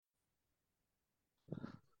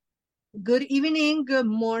Good evening, good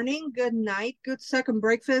morning, good night, good second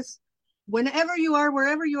breakfast. Whenever you are,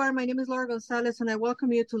 wherever you are, my name is Laura González, and I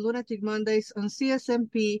welcome you to Lunatic Mondays on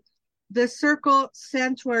CSMP, the Circle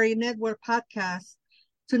Sanctuary Network podcast.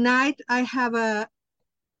 Tonight, I have a,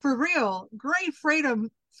 for real, great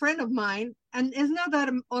friend of mine, and it's not that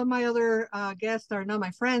all my other guests are not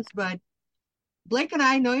my friends, but Blake and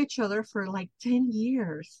I know each other for like 10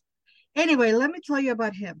 years. Anyway, let me tell you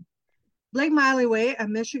about him. Blake Malliway, a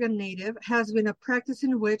Michigan native, has been a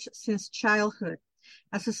practicing witch since childhood.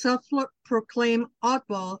 As a self-proclaimed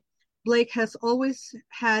oddball, Blake has always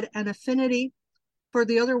had an affinity for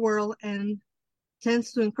the other world and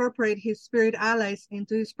tends to incorporate his spirit allies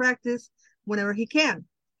into his practice whenever he can.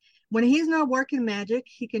 When he's not working magic,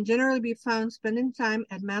 he can generally be found spending time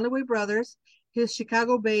at Malliway Brothers, his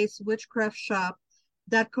Chicago-based witchcraft shop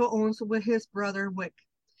that co-owns with his brother Wick.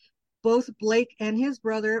 Both Blake and his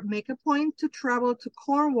brother make a point to travel to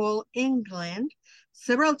Cornwall, England,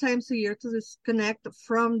 several times a year to disconnect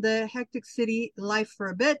from the hectic city life for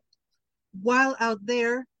a bit. While out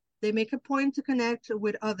there, they make a point to connect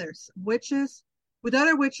with other witches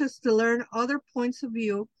to learn other points of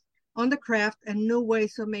view on the craft and new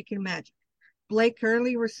ways of making magic. Blake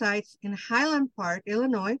currently resides in Highland Park,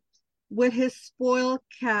 Illinois, with his spoiled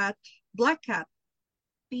cat, Black Cat,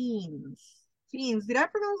 Beans. Fiends. Did I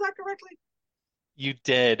pronounce that correctly? You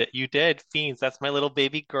did. You did. Fiends. That's my little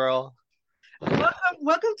baby girl.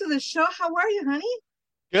 Welcome to the show. How are you, honey?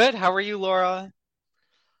 Good. How are you, Laura?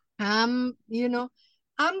 Um, you know,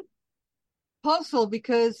 I'm puzzled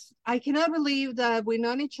because I cannot believe that we've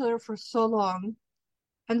known each other for so long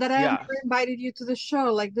and that I have Yeah. never invited you to the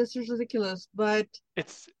show. Like this is ridiculous. But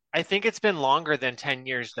I think it's been longer than 10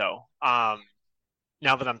 years though. Now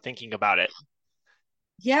that I'm thinking about it.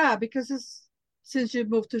 yeah, because it's since you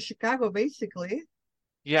moved to Chicago, basically.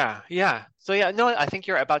 Yeah. Yeah. So yeah, no, I think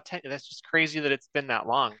you're about 10. That's just crazy that it's been that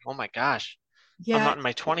long. Oh my gosh. I'm Yeah, not in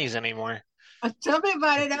my 20s anymore. tell me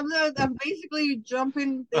about it. I'm basically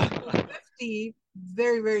jumping into 50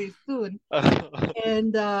 very, very soon.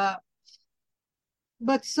 And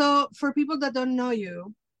but so for people that don't know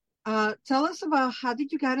you, tell us about how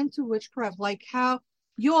did you get into witchcraft? Like how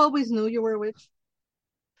you always knew you were a witch?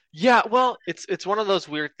 Yeah, well, it's one of those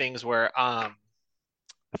weird things where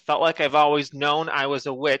I felt like I've always known I was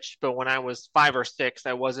a witch, but when I was 5 or 6,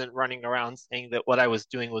 I wasn't running around saying that what I was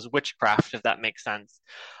doing was witchcraft, if that makes sense.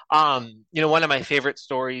 One of my favorite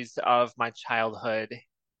stories of my childhood,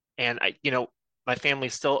 and my family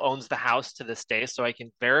still owns the house to this day, so I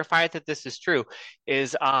can verify that this is true,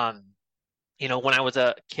 is when I was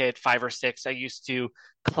a kid, 5 or 6, I used to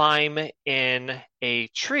climb in a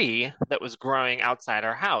tree that was growing outside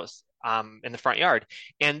our house in the front yard.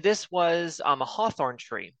 And this was a hawthorn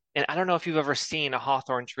tree. And I don't know if you've ever seen a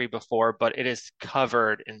hawthorn tree before, but it is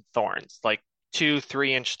covered in thorns, like 2,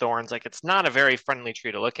 3 inch thorns. Like it's not a very friendly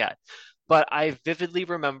tree to look at. But I vividly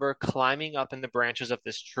remember climbing up in the branches of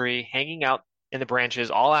this tree, hanging out in the branches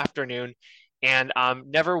all afternoon, and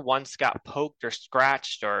never once got poked or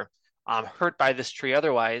scratched or hurt by this tree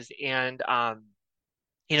otherwise. And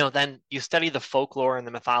then you study the folklore and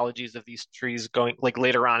the mythologies of these trees going like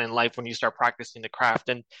later on in life when you start practicing the craft,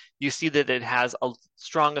 and you see that it has a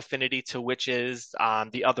strong affinity to witches,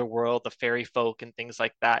 the other world, the fairy folk, and things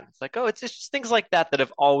like that. It's like, oh, it's just things like that that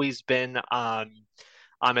have always been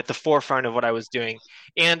at the forefront of what I was doing.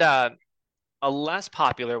 And a less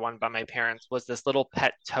popular one by my parents was this little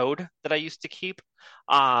pet toad that I used to keep.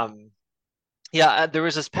 Um, yeah, there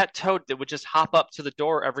was this pet toad that would just hop up to the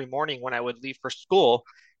door every morning when I would leave for school,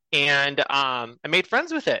 and I made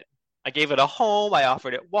friends with it. I gave it a home. I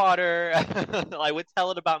offered it water. I would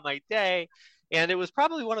tell it about my day, and it was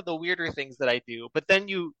probably one of the weirder things that I do. But then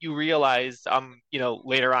you realize,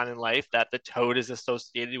 later on in life that the toad is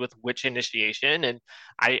associated with witch initiation, and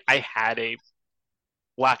I had a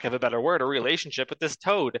lack of a better word, a relationship with this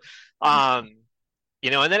toad. Um,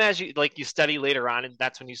 and then as you study later on, and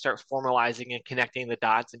that's when you start formalizing and connecting the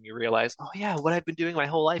dots, and you realize, oh yeah, what I've been doing my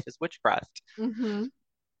whole life is witchcraft. Mm-hmm.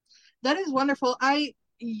 That is wonderful.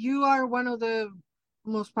 You are one of the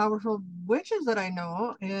most powerful witches that I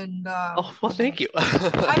know, and Oh well, thank you.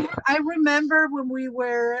 I remember when we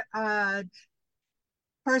were at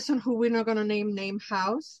person who we're not gonna name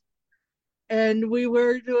house, and we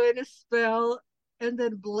were doing a spell, and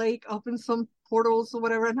then Blake opened some portals or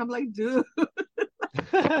whatever, and I'm like, dude,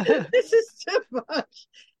 this is too much.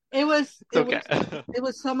 It was It's it okay. was it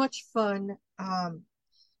was so much fun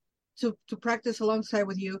to practice alongside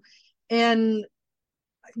with you, and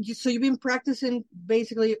so you've been practicing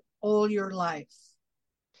basically all your life.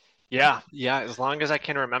 Yeah, yeah, as long as I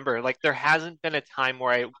can remember. Like there hasn't been a time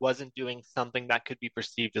where I wasn't doing something that could be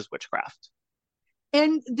perceived as witchcraft.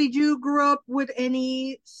 And did you grow up with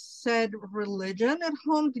any said religion at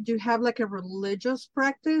home? Did you have like a religious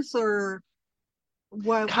practice or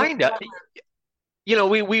what Kinda.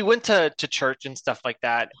 We went to church and stuff like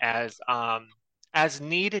that as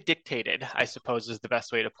need dictated, I suppose is the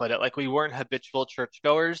best way to put it. Like we weren't habitual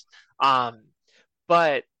churchgoers. Um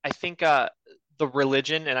but I think the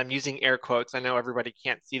religion, and I'm using air quotes, I know everybody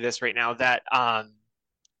can't see this right now, that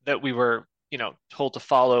we were, told to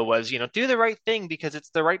follow was, do the right thing because it's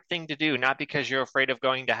the right thing to do, not because you're afraid of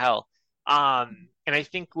going to hell. And I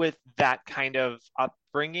think with that kind of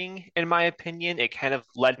upbringing, in my opinion, it kind of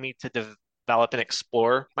led me to develop and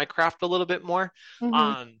explore my craft a little bit more. Mhm.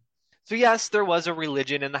 Um, so yes, there was a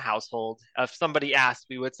religion in the household. If somebody asked,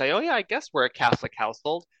 we would say, "Oh yeah, I guess we're a Catholic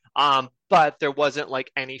household." But there wasn't like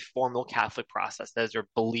any formal Catholic processes or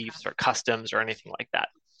beliefs or customs or anything like that.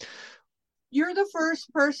 You're the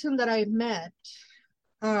first person that I met,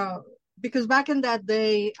 uh, because back in that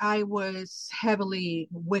day, I was heavily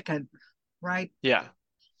Wiccan, right? Yeah,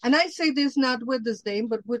 And I say this not with disdain,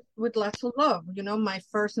 but with lots of love. My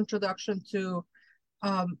first introduction to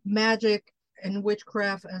magic and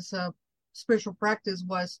witchcraft as a spiritual practice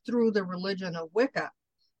was through the religion of Wicca.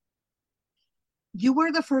 You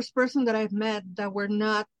were the first person that I've met that were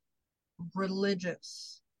not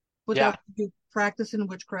religious, yeah. without you practicing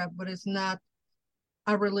witchcraft, but it's not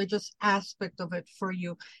a religious aspect of it for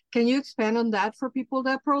you. Can you expand on that for people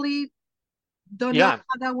that probably don't know Yeah,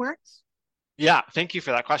 how that works? yeah. Thank you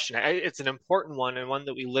for that question. It's an important one and one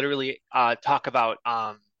that we literally talk about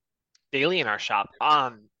daily in our shop.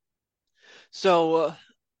 So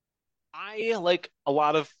I, like a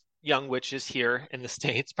lot of young witches here in the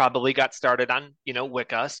States, probably got started on,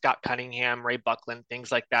 Wicca, Scott Cunningham, Ray Buckland,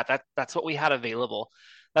 things like that. That's what we had available.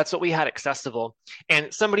 That's what we had accessible.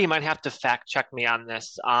 And somebody might have to fact check me on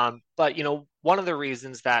this. But one of the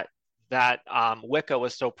reasons that Wicca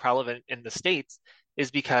was so prevalent in the States is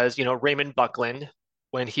because, Raymond Buckland,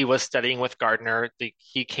 when he was studying with Gardner,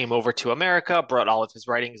 he came over to America, brought all of his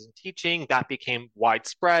writings and teaching. That became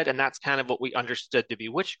widespread, and that's kind of what we understood to be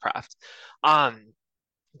witchcraft. Um,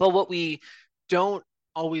 but what we don't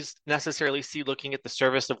always necessarily see looking at the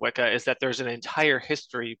service of Wicca is that there's an entire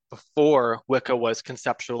history before Wicca was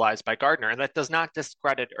conceptualized by Gardner. And that does not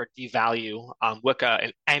discredit or devalue Wicca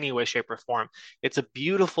in any way, shape, or form. It's a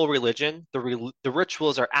beautiful religion. The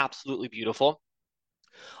rituals are absolutely beautiful.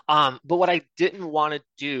 But what I didn't want to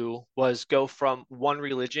do was go from one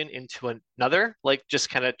religion into another, like just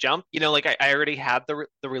kind of jump. Like I already had the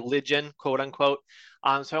religion, quote unquote.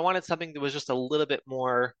 So I wanted something that was just um, a little bit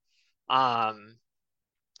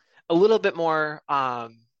more.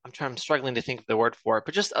 I'm struggling to think of the word for it,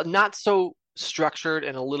 but just not so structured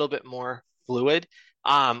and a little bit more fluid.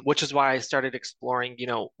 Which is why I started exploring,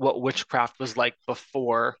 what witchcraft was like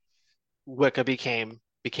before Wicca became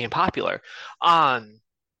popular. Um,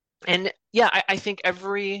 and yeah, I think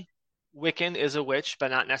every Wiccan is a witch,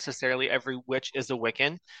 but not necessarily every witch is a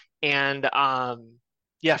Wiccan. And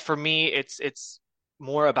yeah, for me, it's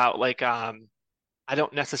more about like I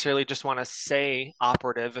don't necessarily just want to say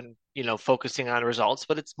operative and focusing on results,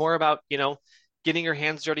 but it's more about getting your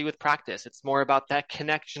hands dirty with practice. It's more about that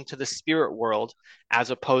connection to the spirit world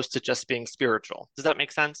as opposed to just being spiritual. Does that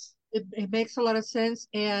make sense? It makes a lot of sense.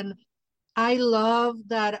 And I love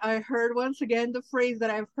that I heard once again the phrase that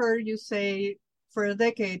I've heard you say for a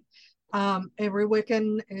decade. Every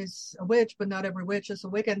Wiccan is a witch, but not every witch is a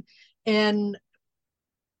Wiccan. And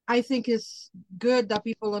I think it's good that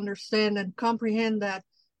people understand and comprehend that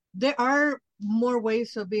there are more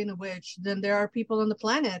ways of being a witch than there are people on the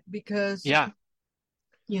planet, because Yeah,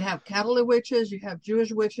 you have Catholic witches, you have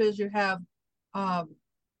Jewish witches, you have um,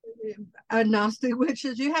 agnostic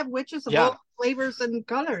witches, you have witches of yeah. all flavors and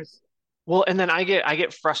colors. Well, and then I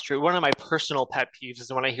get frustrated. One of my personal pet peeves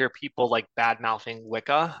is when I hear people like bad mouthing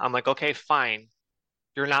Wicca. I'm like, okay, fine.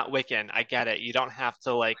 You're not Wiccan. I get it. You don't have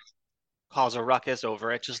to like cause a ruckus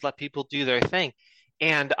over it. Just let people do their thing.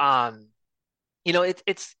 And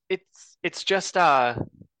it's just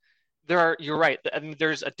you're right. I mean,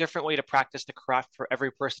 there's a different way to practice the craft for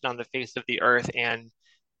every person on the face of the earth. And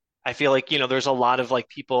I feel like, there's a lot of like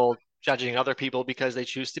people judging other people because they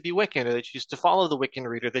choose to be Wiccan or they choose to follow the Wiccan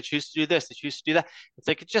reader, they choose to do this, they choose to do that. It's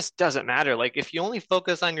like it just doesn't matter. Like if you only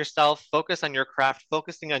focus on yourself, focus on your craft,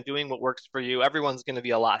 focusing on doing what works for you, everyone's going to be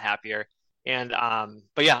a lot happier. And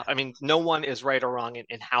but yeah, I mean, no one is right or wrong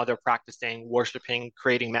in how they're practicing, worshiping,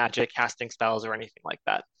 creating magic, casting spells, or anything like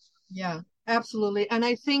that. Yeah, absolutely. And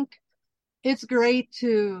I think it's great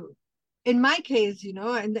to in my case,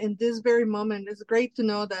 and in this very moment, it's great to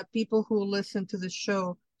know that people who listen to the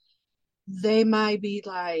show, they might be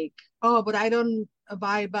like, oh, but I don't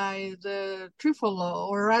abide by the truthful law,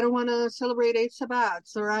 or I don't want to celebrate eight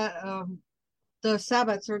Sabbats, or the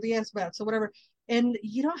Sabbats or the Esbats or whatever. And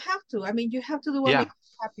you don't have to. I mean, you have to do what Yeah. makes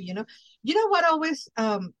you happy. You know what always,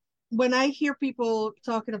 when I hear people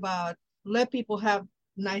talking about let people have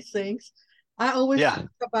nice things, I always Yeah. think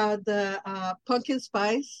about the pumpkin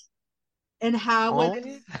spice and how when Oh,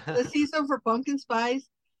 it's yeah. the season for pumpkin spice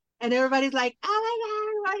and everybody's like,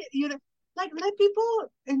 oh my God, like let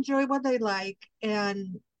people enjoy what they like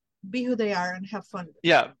and be who they are and have fun.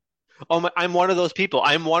 Yeah. Oh my, I'm one of those people.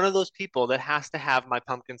 I'm one of those people that has to have my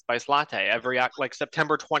pumpkin spice latte every like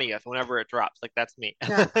September 20th, whenever it drops. Like that's me.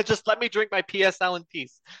 Yeah. Just let me drink my PSL in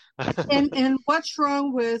peace. And what's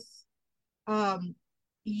wrong with um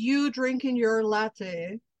you drinking your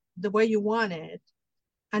latte the way you want it,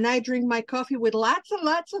 and I drink my coffee with lots and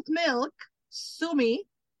lots of milk? Sue me.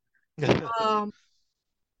 Um,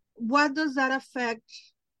 what does that affect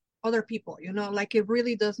other people? Like it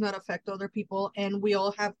really does not affect other people, and we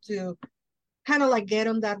all have to kind of like get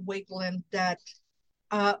on that wavelength that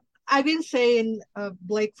uh I've been saying,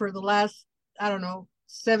 Blake, for the last, I don't know,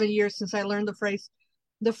 7 years since I learned the phrase.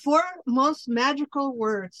 The four most magical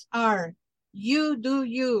words are you do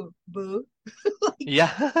you, boo. Like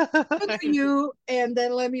Yeah. you do you, and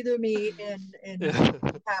then let me do me, and be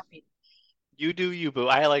happy. You do you, boo.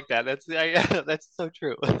 I like that. That's so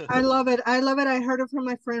true. I love it. I love it. I heard it from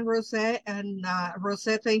my friend Rosette, and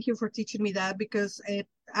Rosette, thank you for teaching me that, because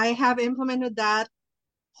I have implemented that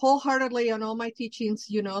wholeheartedly on all my teachings.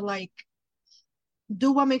 Like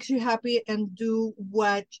do what makes you happy and do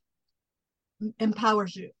what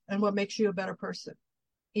empowers you and what makes you a better person.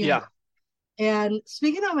 You know. Yeah. And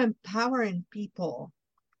speaking of empowering people,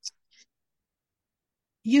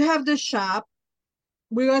 you have this shop.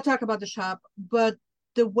 We're going to talk about the shop, but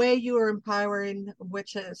the way you are empowering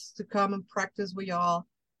witches to come and practice with y'all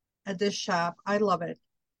at this shop, I love it.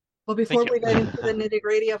 But Thank before you. we get into the nitty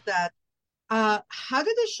gritty of that, how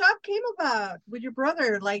did the shop came about with your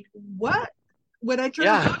brother? Like what? When I turned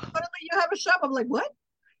around, Yeah. suddenly you have a shop. I'm like, what?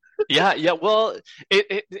 Yeah, yeah. Well,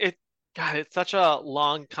 God, it's such a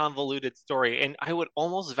long, convoluted story, and I would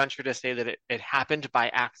almost venture to say that it happened by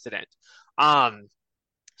accident. Um,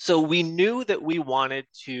 so we knew that we wanted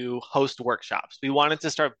to host workshops. We wanted to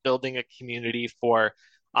start building a community for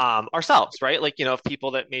ourselves, right? Like,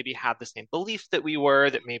 people that maybe have the same beliefs that we were,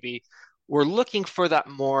 that maybe were looking for that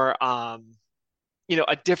more a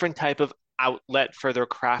different type of outlet for their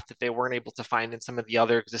craft that they weren't able to find in some of the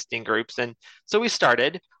other existing groups. And so we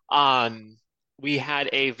started. Um, we had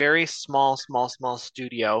a very small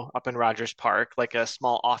studio up in Rogers Park, like a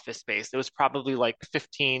small office space. It was probably like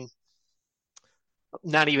 15,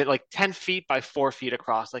 not even like 10 feet by 4 feet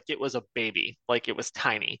across. Like it was a baby, like it was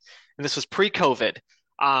tiny. And this was pre-COVID.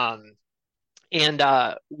 Um, and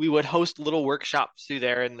we would host little workshops through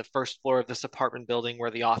there in the first floor of this apartment building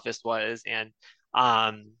where the office was. And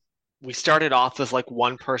um, we started off with like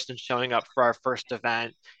one person showing up for our first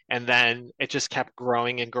event, and then it just kept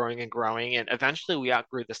growing and growing and growing. And eventually we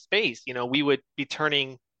outgrew the space. We would be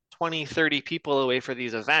turning 20, 30 people away for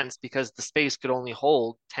these events because the space could only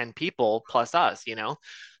hold 10 people plus us.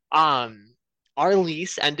 Um, our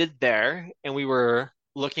lease ended there, and we were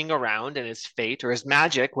looking around, and as fate or as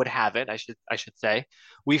magic would have it, I should say,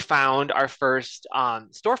 we found our first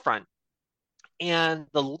storefront. And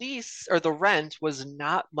the lease or the rent was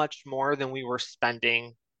not much more than we were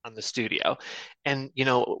spending on the studio. And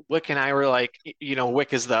Wick and I were like,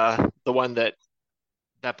 Wick is the one that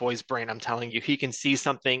boy's brain, I'm telling you, he can see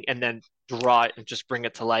something and then draw it and just bring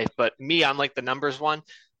it to life. But me, I'm like the numbers one.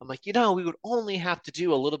 I'm like, we would only have to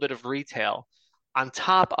do a little bit of retail on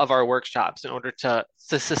top of our workshops in order to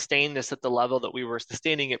sustain this at the level that we were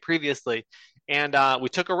sustaining it previously. And we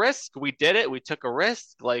took a risk. We did it. We took a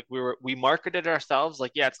risk. Like we marketed ourselves.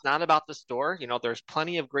 Like, yeah, it's not about the store. There's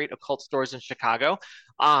plenty of great occult stores in Chicago.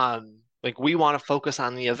 Like we want to focus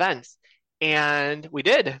on the events, and we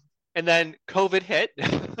did. And then COVID hit.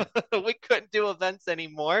 We couldn't do events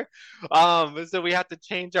anymore. So we had to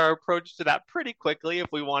change our approach to that pretty quickly if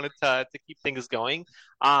we wanted to keep things going,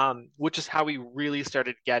 which is how we really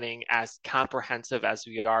started getting as comprehensive as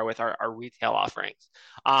we are with our retail offerings.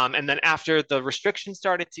 And then after the restrictions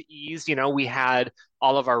started to ease, we had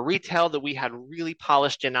all of our retail that we had really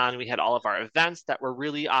polished in on. We had all of our events that were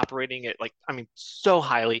really operating at like, I mean, so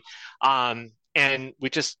highly. And we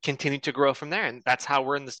just continued to grow from there. And that's how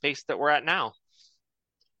we're in the space that we're at now.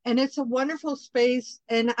 And it's a wonderful space.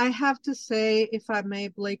 And I have to say, if I may,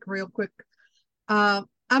 Blake, real quick, I'm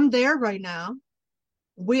there right now.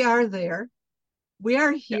 We are there. We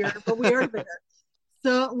are here, but we are there.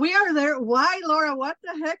 So we are there. Why, Laura? What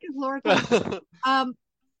the heck is Laura talking Yeah. about?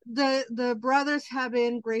 The brothers have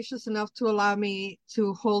been gracious enough to allow me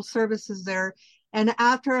to hold services there. And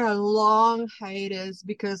after a long hiatus,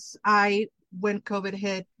 because when COVID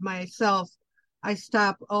hit myself, I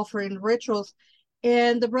stopped offering rituals.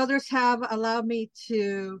 And the brothers have allowed me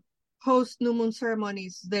to host new moon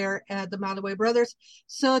ceremonies there at the Malliway Brothers.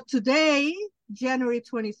 So today, January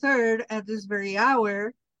 23rd, at this very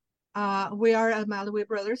hour, we are at Malliway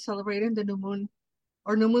Brothers celebrating the new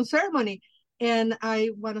moon ceremony. And I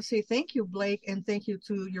want to say thank you, Blake, and thank you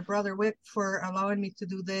to your brother Wick for allowing me to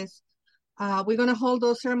do this. We're going to hold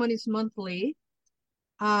those ceremonies monthly.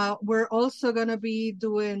 We're also going to be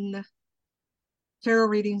doing tarot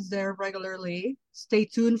readings there regularly. Stay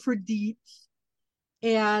tuned for deets.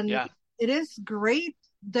 And Yeah. it is great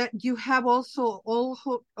that you have also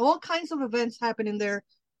all kinds of events happening there,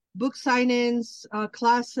 book signings,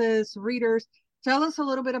 classes, readers. Tell us a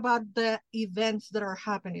little bit about the events that are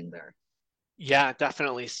happening there. Yeah,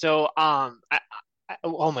 definitely. So,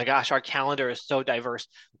 oh my gosh, our calendar is so diverse.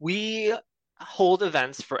 We hold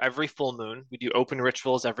events for every full moon. We do open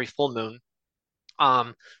rituals every full moon.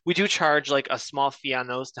 Um, we do charge like a small fee on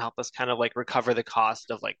those to help us kind of like recover the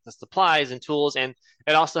cost of like the supplies and tools, and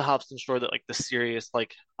it also helps ensure that like the serious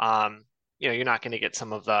you're not going to get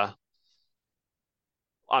some of the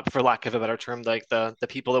for lack of a better term, like the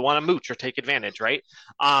people that want to mooch or take advantage, right?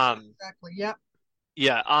 Um, Exactly. Yep.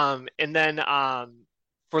 Yeah, and then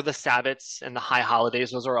for the Sabbats and the high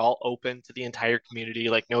holidays, those are all open to the entire community,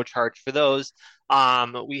 like no charge for those.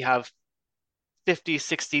 We have 50,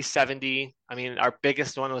 60, 70. I mean, our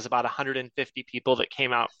biggest one was about 150 people that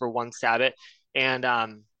came out for one Sabbat. And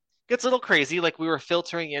gets a little crazy. Like we were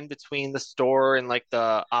filtering in between the store and like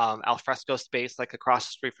the alfresco space, like across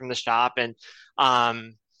the street from the shop. And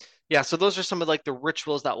um, yeah, so those are some of like the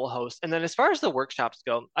rituals that we'll host. And then as far as the workshops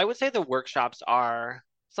go, I would say the workshops are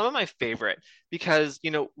some of my favorite because,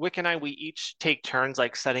 Wick and I, we each take turns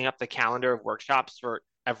like setting up the calendar of workshops for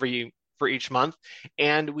each month.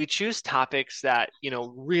 And we choose topics that,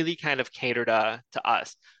 really kind of cater to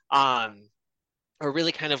us. Or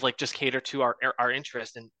really kind of like just cater to our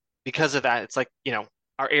interest. And because of that, it's like,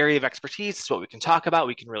 our area of expertise is what we can talk about.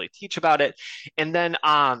 We can really teach about it. And then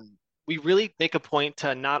we really make a point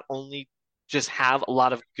to not only just have a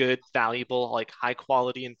lot of good, valuable, like high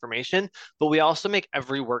quality information, but we also make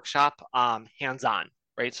every workshop hands-on.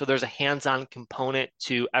 Right. So there's a hands-on component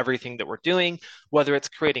to everything that we're doing, whether it's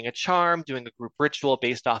creating a charm, doing a group ritual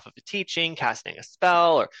based off of a teaching, casting a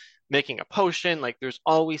spell, or making a potion. Like there's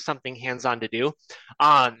always something hands-on to do.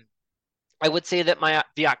 Um, I would say that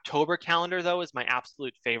the October calendar though is my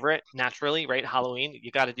absolute favorite. Naturally, right? Halloween, you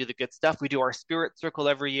got to do the good stuff. We do our spirit circle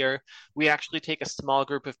every year. We actually take a small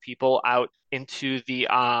group of people out into the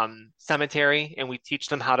cemetery and we teach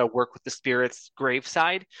them how to work with the spirits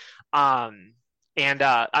graveside. Um, and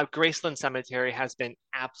our Graceland Cemetery has been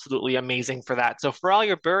absolutely amazing for that. So for all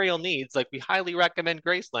your burial needs, like we highly recommend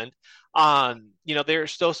Graceland. They're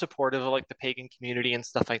so supportive of like the pagan community and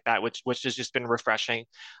stuff like that, which has just been refreshing.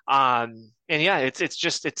 And yeah, it's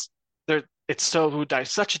there.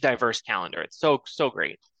 It's such a diverse calendar. It's so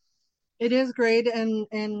great. It is great,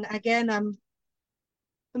 and again, I'm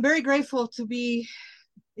very grateful to be,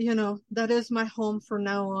 that is my home from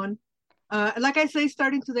now on. Like I say,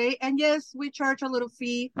 starting today, and yes, we charge a little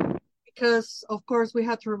fee because, of course, we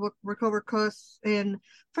have to recover costs. And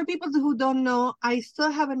for people who don't know, I still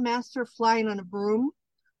haven't mastered flying on a broom.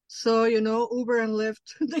 So, Uber and Lyft,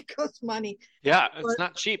 they cost money. Yeah, it's But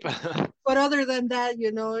not cheap. but other than that,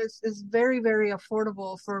 it's very, very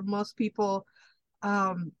affordable for most people.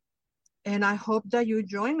 Um, and I hope that you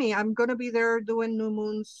join me. I'm gonna be there doing new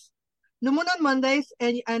moon on Mondays,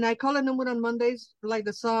 and I call it new moon on Mondays like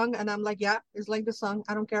the song, and I'm like, yeah, it's like the song.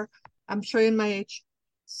 I don't care. I'm showing my age.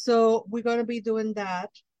 So we're gonna be doing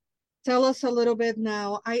that. Tell us a little bit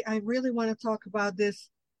now. I really want to talk about this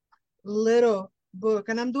little book,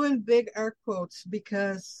 and I'm doing big air quotes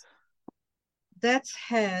because that's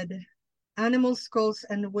Head, Animal Skulls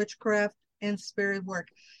and Witchcraft and Spirit Work.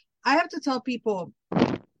 I have to tell people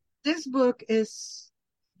this book is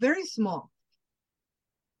very small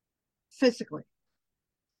physically.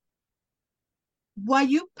 What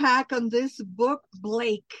you pack on this book,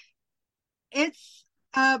 Blake, it's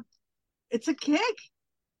uh it's a kick.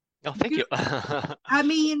 Oh, thank You you. I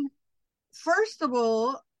mean, first of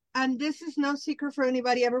all, and this is no secret for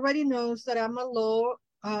anybody, everybody knows that I'm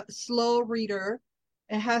a slow reader.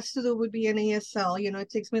 It has to do with being ASL. It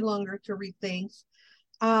takes me longer to read things.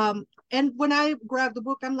 And when I grab the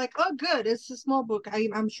book, I'm like, oh, good, it's a small book.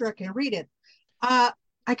 I'm sure I can read it.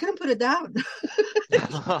 I couldn't put it down.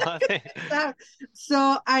 Down.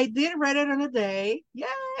 So I did read it in a day.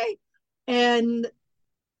 Yay! And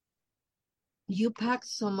you packed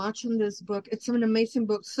so much in this book. It's an amazing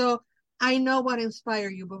book. So I know what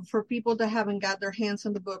inspired you, but for people that haven't got their hands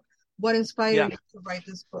on the book, what Yeah. inspired you to write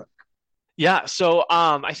this book? Yeah. So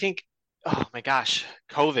I think, oh my gosh,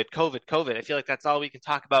 COVID. I feel like that's all we can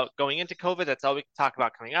talk about going into COVID. That's all we can talk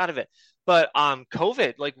about coming out of it. But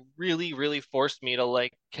COVID like really, really forced me to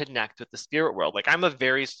like connect with the spirit world. Like I'm a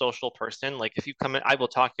very social person. Like if you come in, I will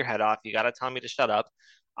talk your head off. You gotta tell me to shut up.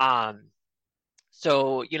 Um,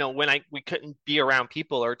 so when we couldn't be around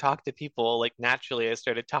people or talk to people, like naturally I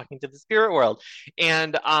started talking to the spirit world.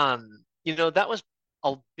 And that was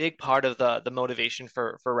a big part of the motivation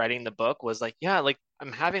for writing the book was like, yeah, like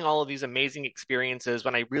I'm having all of these amazing experiences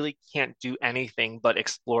when I really can't do anything but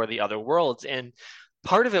explore the other worlds. And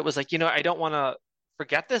part of it was like, I don't want to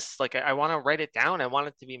forget this. Like I want to write it down. I want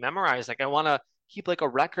it to be memorized. Like I want to keep like a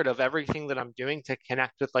record of everything that I'm doing to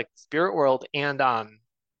connect with like the spirit world. And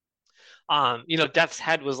Death's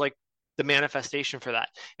Head was like the manifestation for that.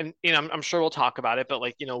 And I'm sure we'll talk about it, but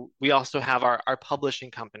like, we also have our publishing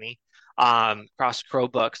company, Cross Crow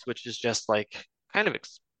Books, which is just like kind of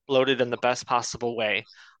exploded in the best possible way.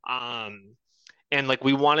 Um, and like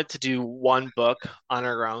we wanted to do one book on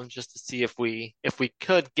our own just to see if we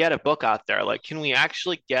could get a book out there. Like, can we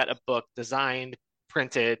actually get a book designed,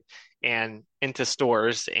 printed, and into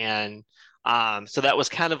stores? And so that was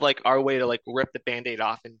kind of like our way to like rip the band-aid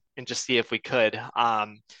off and just see if we could.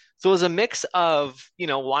 So it was a mix of,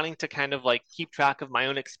 wanting to kind of like keep track of my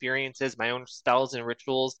own experiences, my own spells and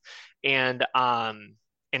rituals, and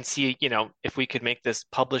see, if we could make this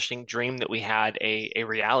publishing dream that we had a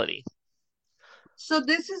reality. So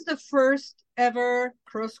this is the first ever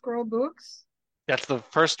Cross Scroll books. That's the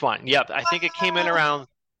first one. Yep. I think it came in Wow. around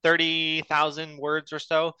 30,000 words or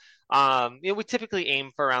so. We typically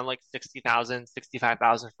aim for around like 60,000,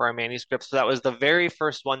 65,000 for our manuscript. So that was the very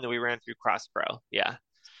first one that we ran through CrossPro. Yeah.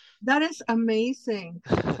 That is amazing.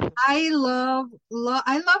 I love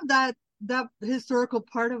that historical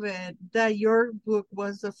part of it, that your book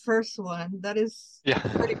was the first one. That is Yeah.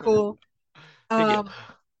 pretty cool. Thank you. Um,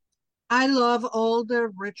 I love all the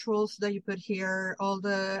rituals that you put here, all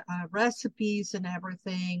the recipes and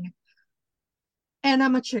everything. And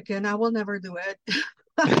I'm a chicken. I will never do it.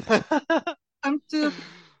 I'm too,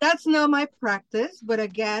 that's not my practice, but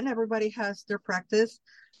again, everybody has their practice.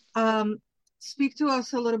 Um, Speak to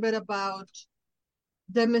us a little bit about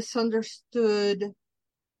the misunderstood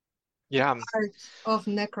Yeah. art of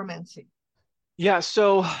necromancy. Yeah.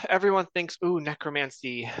 So everyone thinks, ooh,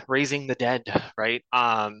 necromancy, raising the dead, right?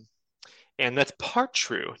 And that's part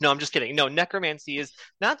true. No, I'm just kidding. No, necromancy is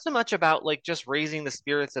not so much about like just raising the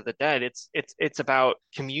spirits of the dead. It's about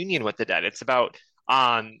communion with the dead. It's about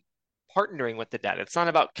um partnering with the dead. It's not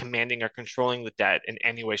about commanding or controlling the dead in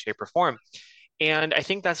any way, shape, or form. And I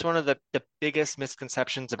think that's one of the biggest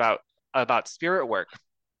misconceptions about spirit work.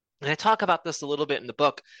 And I talk about this a little bit in the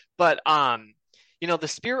book, but the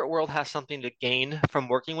spirit world has something to gain from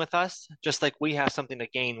working with us, just like we have something to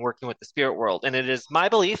gain working with the spirit world. And it is my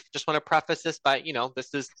belief, just want to preface this by,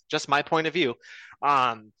 this is just my point of view,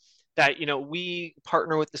 um, that, we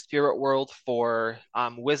partner with the spirit world for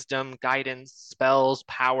wisdom, guidance, spells,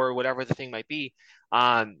 power, whatever the thing might be,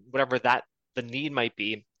 whatever that the need might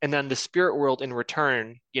be. And then the spirit world in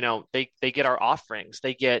return, they get our offerings,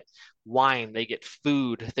 they get wine, they get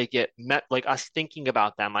food, they get met like us thinking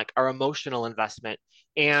about them, like our emotional investment.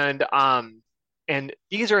 And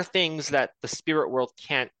these are things that the spirit world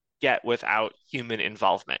can't get without human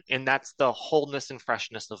involvement. And that's the wholeness and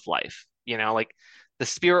freshness of life. Like the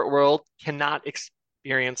spirit world cannot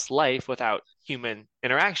experience life without human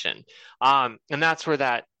interaction. And that's where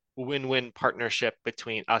that win-win partnership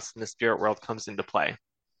between us and the spirit world comes into play.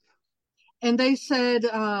 And they said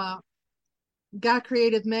God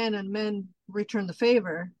created man and men return the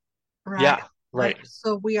favor, right? Yeah, Like, right.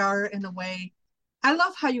 so we are in a way. I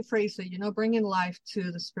love how you phrase it, bringing life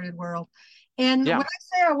to the spirit world. And when Yeah, I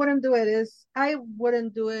say I wouldn't do it, is I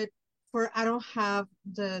wouldn't do it for I don't have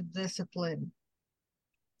the discipline,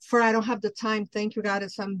 for I don't have the time. Thank you, God,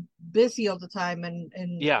 as I'm busy all the time, and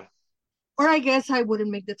yeah. or I guess I wouldn't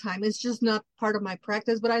make the time. It's just not part of my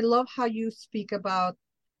practice. But I love how you speak about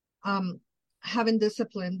um having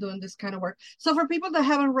discipline doing this kind of work. So for people that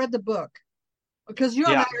haven't read the book, because you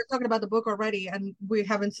and I Yeah. are talking about the book already and we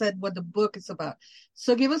haven't said what the book is about.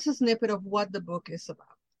 So give us a snippet of what the book is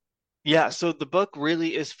about. Yeah, so the book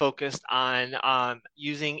really is focused on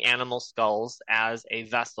using animal skulls as a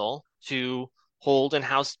vessel to hold and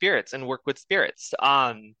house spirits and work with spirits.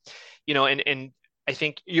 And I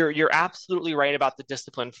think you're absolutely right about the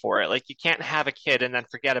discipline for it. Like you can't have a kid and then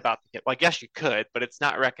forget about the kid. Well, I guess you could, but it's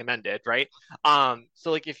not recommended, right?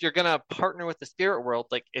 So like if you're gonna partner with the spirit world,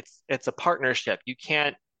 like it's a partnership. You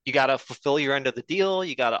gotta fulfill your end of the deal.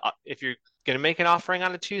 You gotta if you're gonna make an offering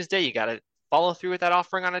on a Tuesday, you gotta follow through with that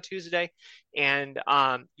offering on a Tuesday, and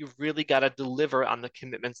you've really got to deliver on the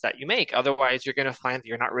commitments that you make. Otherwise, you're gonna find that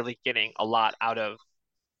you're not really getting a lot out of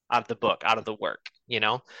the book, out of the work, you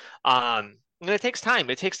know? And it takes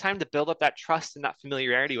time. It takes time to build up that trust and that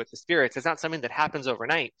familiarity with the spirits. It's not something that happens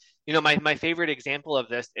overnight. You know, my favorite example of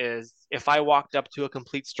this is if I walked up to a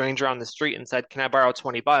complete stranger on the street and said, "Can I borrow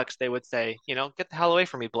 20 bucks?" They would say, you know, "Get the hell away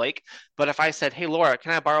from me, Blake." But if I said, "Hey, Laura,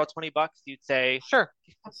 can I borrow 20 bucks?" You'd say, "Sure.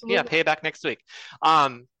 Yeah, Absolutely. pay it back next week."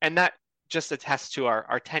 And that just attests to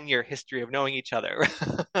our 10-year history of knowing each other,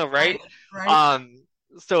 right? Right, right. Um,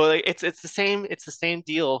 so like, it's the same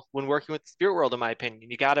deal when working with the spirit world, in my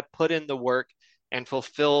opinion. You got to put in the work and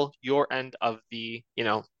fulfill your end of the,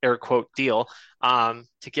 air quote deal,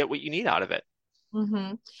 to get what you need out of it.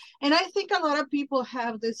 Mm-hmm. And I think a lot of people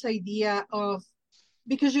have this idea of,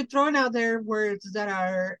 because you're throwing out there words that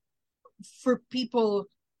are for people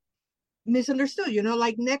misunderstood,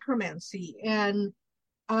 like necromancy and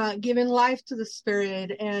giving life to the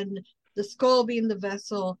spirit and the skull being the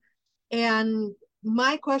vessel. And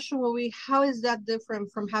my question will be, how is that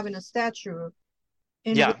different from having a statue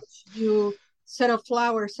in Yeah, which you set up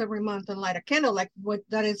flowers every month and light a candle? Like what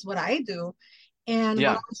that is what I do. And when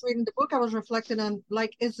I yeah. was reading the book, I was reflecting on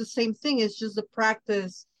like it's the same thing. It's just the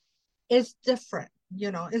practice is different.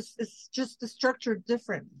 It's just the structure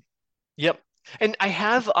different. Yep. And I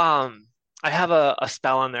have a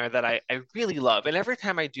spell on there that I really love. And every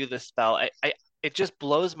time I do this spell, it just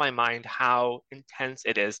blows my mind how intense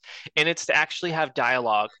it is. And it's to actually have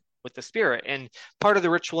dialogue with the spirit. And part of the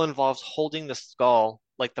ritual involves holding the skull,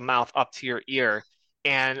 like the mouth, up to your ear.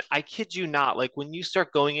 And I kid you not, like when you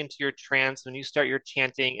start going into your trance, when you start your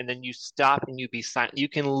chanting, and then you stop and you be silent, you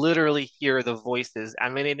can literally hear the voices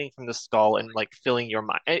emanating from the skull and like filling your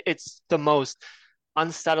mind. It's the most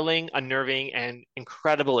unsettling, unnerving, and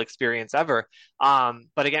incredible experience ever.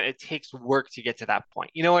 But again, it takes work to get to that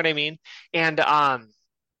point. You know what I mean? And I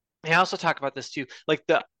also talk about this too. Like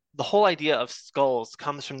the whole idea of skulls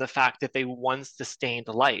comes from the fact that they once sustained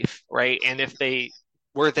life, right? And if they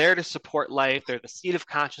were there to support life, they're the seat of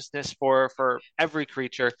consciousness for every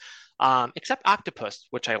creature, except octopus,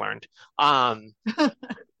 which I learned.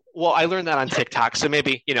 Well, I learned that on TikTok, so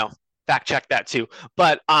maybe, fact check that too.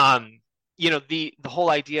 But the whole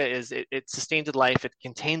idea is it sustained life, it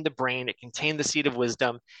contained the brain, it contained the seed of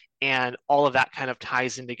wisdom, and all of that kind of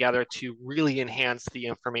ties in together to really enhance the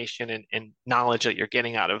information and knowledge that you're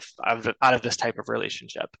getting out of this type of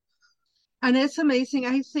relationship. And it's amazing.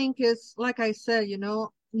 I think it's like I said,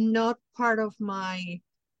 not part of my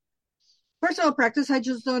personal practice. I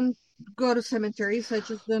just don't go to cemeteries. I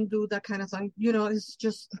just don't do that kind of thing. It's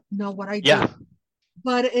just not what I do. Yeah,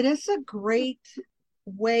 But it is a great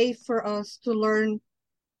way for us to learn,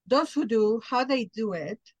 those who do, how they do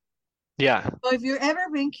it. yeah. So if you're ever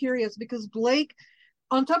been curious, because Blake,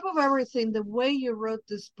 on top of everything, the way you wrote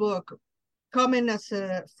this book, coming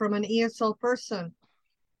from an ESL person,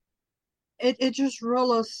 it just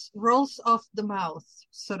rolls off the mouth,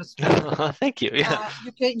 so to speak. Thank you. Yeah.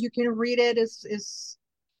 You can read it. Is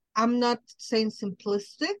I'm not saying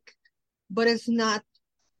simplistic, but it's not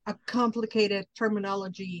a complicated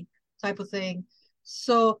terminology type of thing.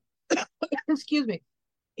 So, excuse me.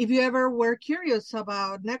 If you ever were curious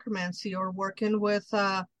about necromancy or working with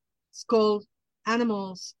skull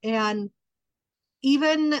animals, and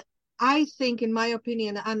even I think, in my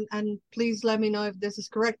opinion, and please let me know if this is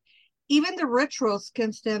correct, even the rituals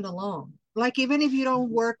can stand alone. Like even if you don't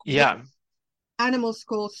work with Yeah. animal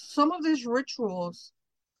skulls, some of these rituals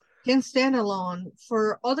can stand alone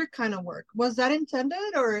for other kind of work. Was that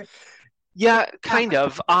intended or it Yeah, kind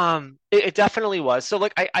happened? of. It definitely was. So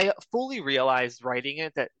like I fully realized writing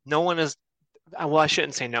it that no one is well, I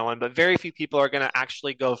shouldn't say no one, but very few people are going to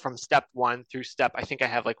actually go from step one through I think I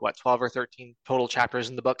have like what, 12 or 13 total chapters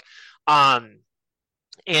in the book, um,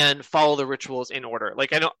 and follow the rituals in order.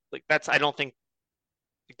 I don't think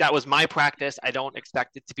that was my practice. I don't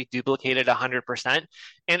expect it to be duplicated 100%.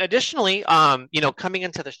 And additionally, coming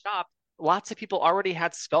into the shop, lots of people already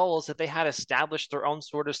had skulls that they had established their own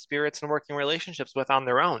sort of spirits and working relationships with on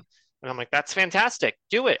their own. And I'm like, that's fantastic.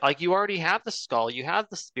 Do it. Like you already have the skull, you have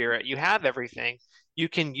the spirit, you have everything. you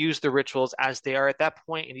can use the rituals as they are at that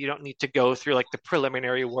point, and you don't need to go through like the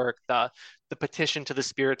preliminary work, the petition to the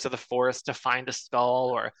spirits of the forest to find a skull,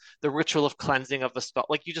 or the ritual of cleansing of the skull.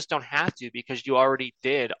 Like you just don't have to, because you already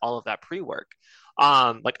did all of that pre-work,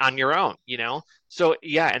 like on your own, you know? So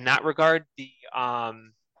yeah, in that regard,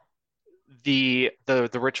 the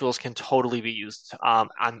rituals can totally be used on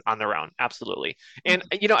their own, absolutely. And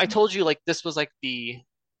you know, I told you like this was like the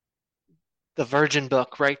virgin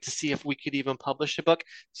book, right? To see if we could even publish a book.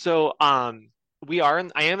 So I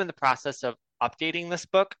am in the process of updating this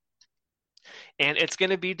book, and it's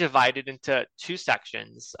going to be divided into two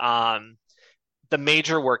sections. The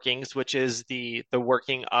major workings, which is the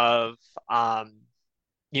working of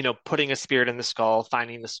you know, putting a spirit in the skull,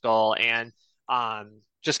 finding the skull, and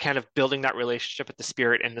just kind of building that relationship with the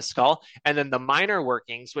spirit in the skull. And then the minor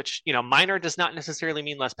workings, which, you know, minor does not necessarily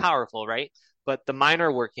mean less powerful, right? But the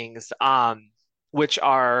minor workings, which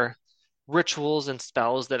are rituals and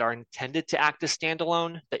spells that are intended to act as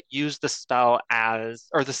standalone, that use the spell as,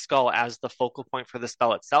 or the skull as the focal point for the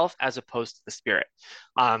spell itself, as opposed to the spirit.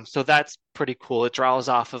 So that's pretty cool. It draws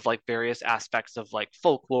off of like various aspects of like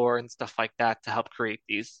folklore and stuff like that to help create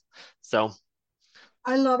these. So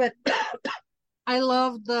I love it. I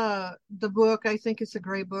love the book. I think it's a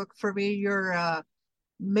great book for me. Your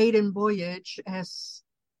maiden voyage, as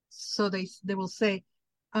so they will say,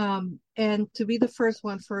 and to be the first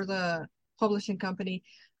one for the publishing company.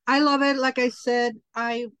 I love it. Like I said,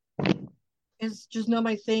 I it's just not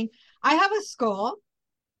my thing. I have a skull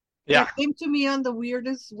yeah, that came to me on the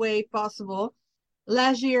weirdest way possible.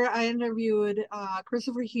 Last year, I interviewed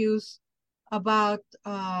Christopher Hughes about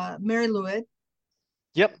Mary Lewis,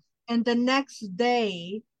 yep, and the next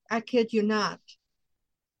day, I kid you not,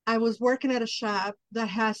 I was working at a shop that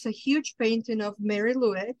has a huge painting of Mary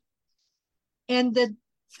Lewis, and the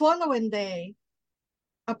following day,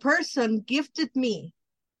 a person gifted me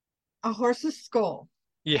a horse's skull,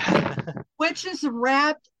 yeah, which is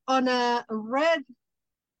wrapped on a red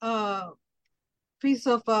uh, piece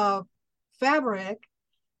of fabric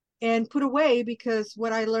and put away, because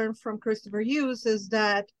what I learned from Christopher Hughes is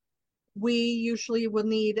that we usually will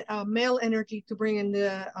need male energy to bring in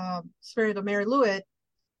the spirit of Mary Lewis,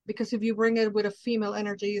 because if you bring it with a female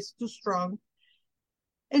energy, it's too strong.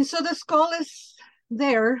 And so the skull is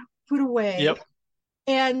there, put away. yep,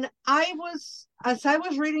 And as I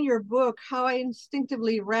was reading your book, how I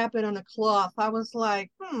instinctively wrap it on a cloth, I was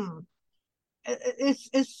like,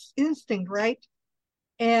 it's instinct, right?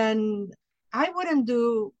 And I wouldn't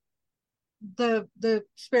do the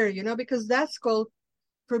spirit, because that skull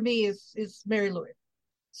for me is Mary Louise.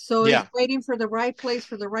 So it's yeah. waiting for the right place,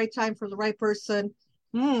 for the right time, for the right person.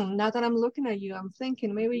 Now that I'm looking at you, I'm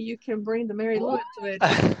thinking maybe you can bring the Mary Louise to it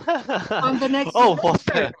on the next Oh, well,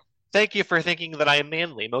 adventure. thank you for thinking that I am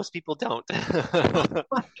manly. Most people don't.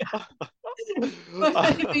 My God.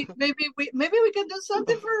 But maybe we can do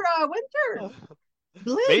something for winter.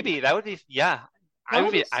 Bling. Maybe that would be, yeah. That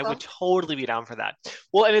would be I would stuff. totally be down for that.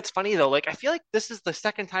 Well, and it's funny though, like I feel like this is the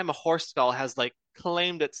second time a horse skull has like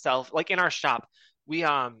claimed itself. Like in our shop, we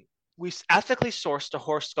ethically sourced a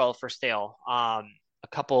horse skull for sale a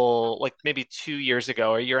couple, like maybe 2 years ago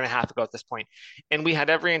or a year and a half ago at this point. And we had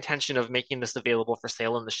every intention of making this available for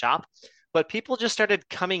sale in the shop. But people just started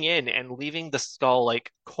coming in and leaving the skull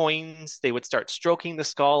like coins. They would start stroking the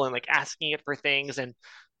skull and like asking it for things. And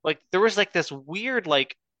like there was like this weird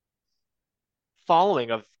like following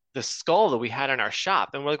of the skull that we had in our shop,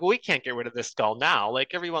 and we're like, well, we can't get rid of this skull now, like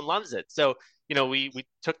everyone loves it. So you know, we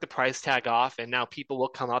took the price tag off, and now people will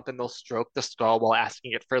come up and they'll stroke the skull while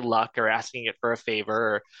asking it for luck or asking it for a favor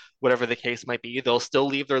or whatever the case might be. They'll still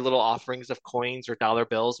leave their little offerings of coins or dollar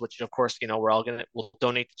bills, which of course, you know, we'll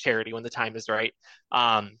donate to charity when the time is right.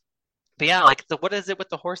 But yeah, like what is it with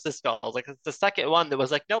the horse's skulls? Like it's the second one that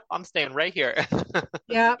was like, nope, I'm staying right here.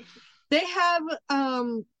 Yeah. They have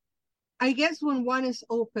I guess when one is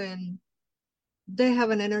open, they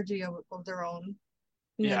have an energy of their own,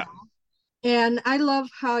 you Yeah. know. And I love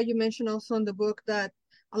how you mentioned also in the book that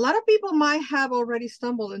a lot of people might have already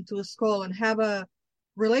stumbled into a skull and have a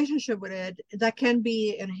relationship with it that can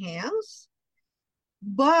be enhanced.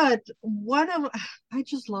 But I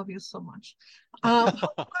just love you so much. Um,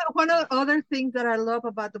 one of the other things that I love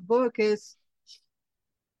about the book is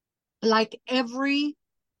like every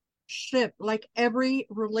ship, like every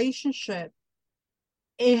relationship,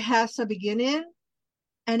 it has a beginning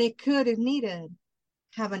and it could, if needed,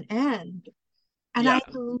 have an end. And Yeah.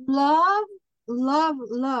 I love, love,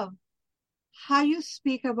 love how you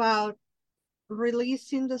speak about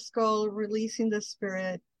releasing the skull, releasing the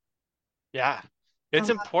spirit. Yeah. It's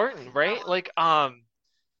About, important, right? Like,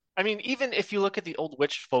 I mean, even if you look at the old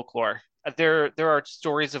witch folklore, there are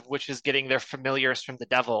stories of witches getting their familiars from the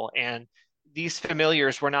devil, and these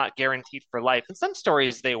familiars were not guaranteed for life. In some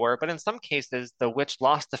stories they were, but in some cases the witch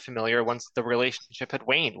lost the familiar once the relationship had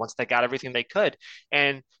waned, once they got everything they could.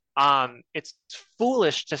 And it's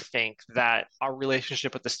foolish to think that our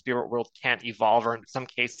relationship with the spirit world can't evolve or in some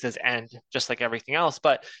cases end just like everything else.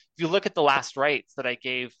 But if you look at the last rites that I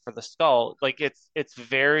gave for the skull, like it's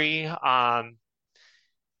very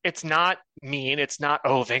it's not mean. It's not,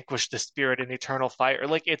 oh, vanquish the spirit in eternal fire.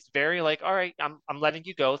 Like it's very like, all right, I'm letting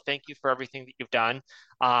you go. Thank you for everything that you've done.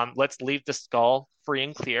 Let's leave the skull free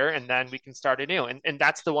and clear, and then we can start anew. And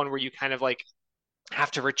that's the one where you kind of like have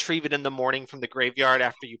to retrieve it in the morning from the graveyard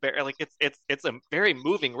after you bury. Like it's a very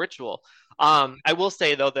moving ritual. I will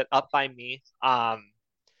say though that up by me,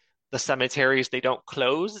 the cemeteries they don't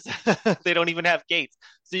close. They don't even have gates,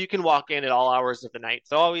 so you can walk in at all hours of the night.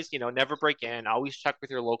 So always, never break in, always check with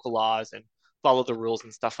your local laws and follow the rules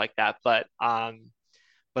and stuff like that. But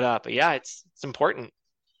yeah, it's important.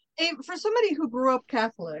 For somebody who grew up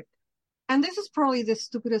Catholic, and this is probably the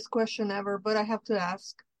stupidest question ever, but I have to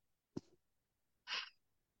ask,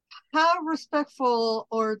 how respectful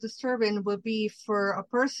or disturbing would be for a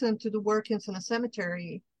person to do workings in a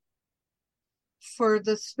cemetery for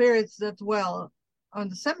the spirits that dwell on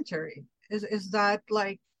the cemetery? Is that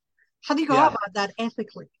like, how do you go Yeah. about that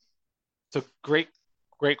ethically? So great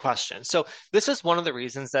question. So this is one of the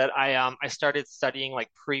reasons that I started studying like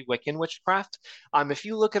pre-Wiccan witchcraft. If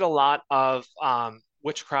you look at a lot of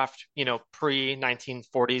witchcraft, pre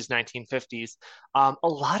 1940s, 1950s, a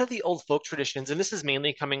lot of the old folk traditions, and this is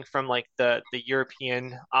mainly coming from like the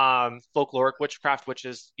European folkloric witchcraft, which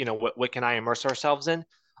is what Wiccan and I immerse ourselves in.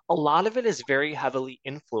 A lot of it is very heavily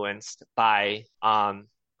influenced by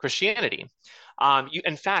Christianity.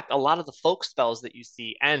 In fact, a lot of the folk spells that you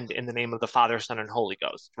see end in the name of the Father, Son, and Holy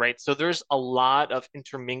Ghost, right? So there's a lot of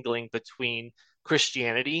intermingling between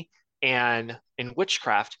Christianity and in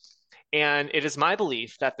witchcraft. And it is my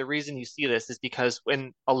belief that the reason you see this is because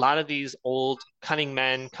when a lot of these old cunning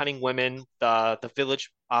men, cunning women, the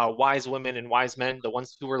village wise women and wise men, the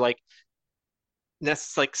ones who were like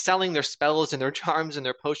selling their spells and their charms and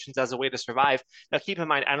their potions as a way to survive. Now, keep in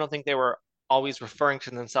mind, I don't think they were always referring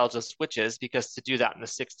to themselves as witches because to do that in the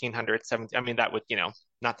 1600s, 17, I mean, that would,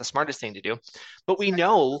 not the smartest thing to do. But we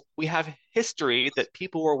know we have history that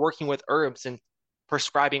people were working with herbs and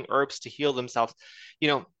prescribing herbs to heal themselves, you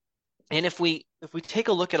know. And if we take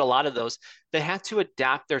a look at a lot of those, they had to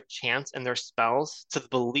adapt their chants and their spells to the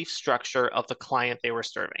belief structure of the client they were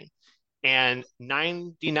serving. And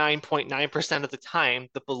 99.9% of the time,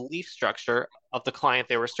 the belief structure of the client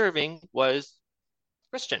they were serving was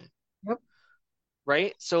Christian, Yep.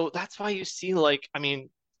 right? So that's why you see, like, I mean,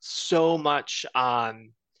 so much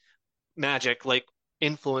magic, like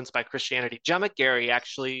influenced by Christianity. Gemma Gary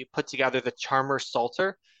actually put together the Charmer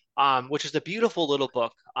Psalter, which is a beautiful little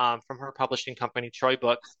book from her publishing company, Troy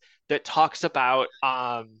Books, that talks about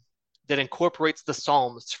that incorporates the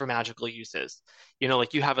Psalms for magical uses.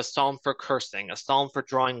 Like you have a psalm for cursing, a psalm for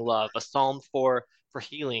drawing love, a psalm for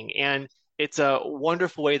healing, and it's a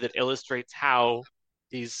wonderful way that illustrates how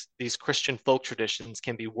these Christian folk traditions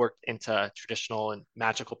can be worked into traditional and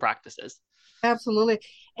magical practices. Absolutely.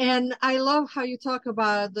 And I love how you talk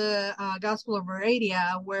about the Gospel of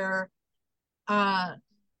Aradia, where uh,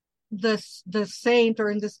 the saint,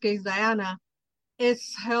 or in this case Diana,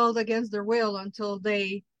 is held against their will until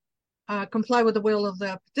they comply with the will of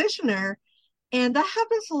the petitioner. And that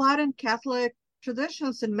happens a lot in Catholic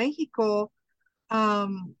traditions in Mexico.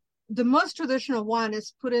 The most traditional one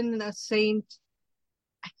is put in a saint.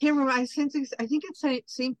 I can't remember. I think it's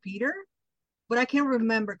Saint Peter, but I can't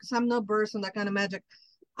remember because I'm not versed in that kind of magic.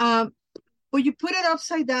 Um, but you put it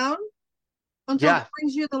upside down until it Yeah.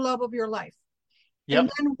 brings you the love of your life. And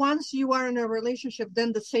Yep. then once you are in a relationship,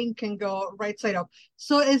 then the saint can go right side up.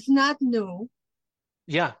 So it's not new.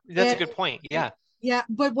 Yeah. That's a And good point. Yeah. yeah,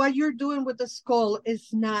 but what you're doing with the skull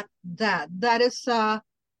is not that. That is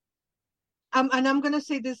and I'm gonna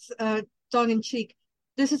say this tongue in cheek.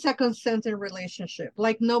 This is a consenting relationship.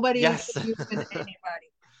 Like nobody is Yes. abusing anybody.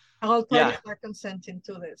 All parties Yeah. are consenting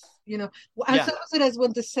to this. As Yeah. soon as it is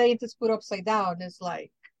when the saint is put upside down, it's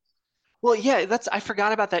like, Well, yeah, that's I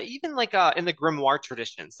forgot about that. Even like in the grimoire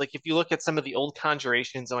traditions, like if you look at some of the old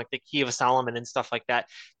conjurations and like the Key of Solomon and stuff like that,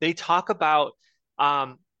 they talk about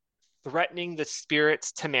um threatening the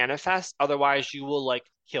spirits to manifest, otherwise you will like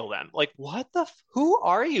kill them. Like what who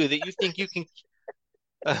are you that you think you can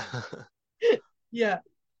yeah,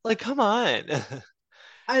 like come on.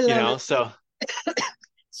 I love it. So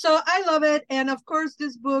So I love it. And of course,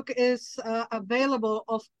 this book is available,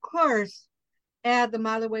 of course, at the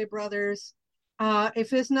Malliway Brothers.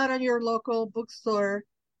 If it's not on your local bookstore,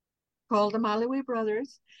 call the Malliway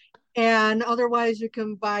Brothers. And otherwise, you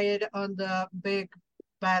can buy it on the big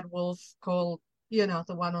bad wolf called, the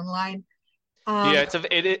one online. Yeah, Um,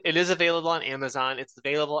 it is available on Amazon. It's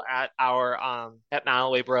available at our at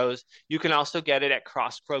Malliway Bros. You can also get it at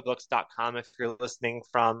crosscrowbooks.com if you're listening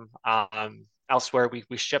from elsewhere.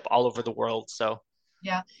 We ship all over the world. So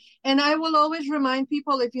yeah. And I will always remind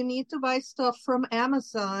people, if you need to buy stuff from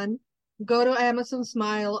Amazon, go to Amazon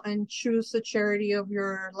Smile and choose a charity of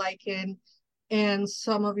your liking, and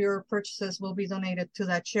some of your purchases will be donated to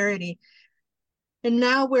that charity. And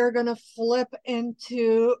now we're going to flip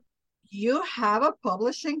into, you have a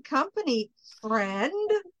publishing company, friend.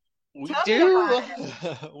 we Tell me about do.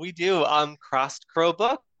 it. We do. Crossed Crow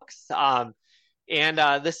Books.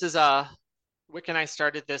 And this is Wick and I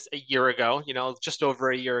started this a year ago, just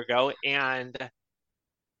over a year ago, and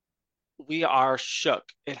we are shook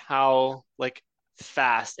at how like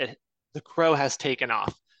fast the crow has taken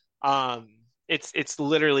off. Um, it's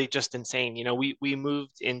literally just insane. We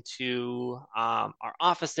moved into our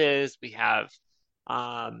offices. We have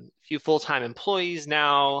a few full-time employees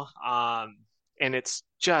now, and it's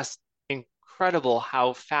just incredible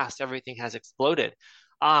how fast everything has exploded.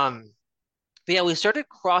 Um, but yeah, we started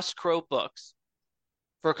Cross Crow Books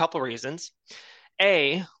for a couple reasons.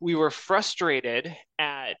 A, we were frustrated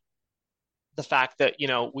at the fact that,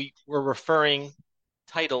 we were referring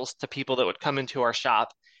titles to people that would come into our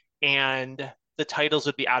shop and the titles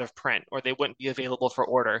would be out of print or they wouldn't be available for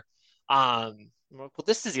order. Well,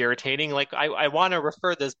 this is irritating. Like, I want to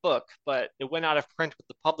refer this book, but it went out of print with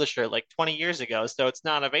the publisher like 20 years ago, so it's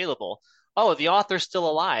not available. Oh, the author's still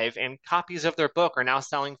alive, and copies of their book are now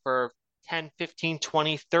selling for 10, 15,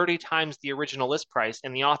 20, 30 times the original list price,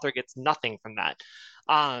 and the author gets nothing from that.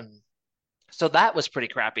 Um, so that was pretty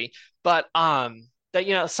crappy. But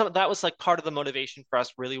that some that was like part of the motivation for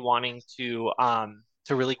us really wanting to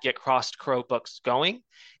really get Crossed Crow Books going.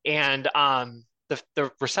 And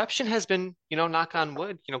the reception has been, knock on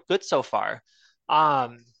wood, good so far.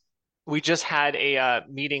 Um we just had a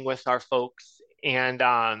meeting with our folks, and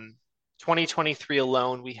 2023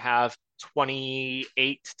 alone we have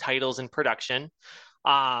 28 titles in production.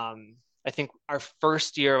 I think our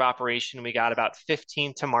first year of operation, we got about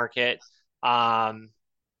 15 to market. Um,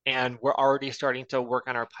 and we're already starting to work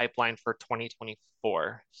on our pipeline for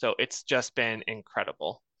 2024. So it's just been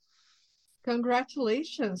incredible.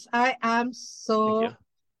 Congratulations. I am Thank you. so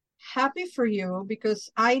happy for you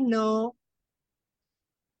because I know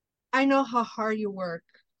how hard you work,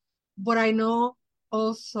 but I know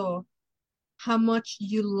also how much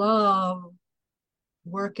you love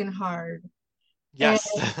working hard. And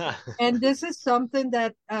Yes. and this is something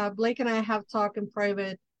that Blake and I have talked in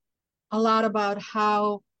private a lot about,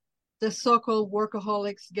 how the so-called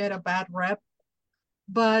workaholics get a bad rep,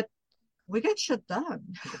 but we get shit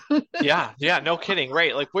done. Yeah, yeah, no kidding.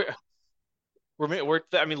 Right. Like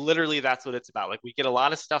I mean, literally that's what it's about. Like we get a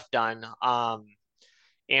lot of stuff done.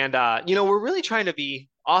 And we're really trying to be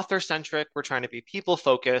author centric. We're trying to be people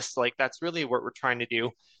focused. Like that's really what we're trying to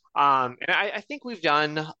do. And I think we've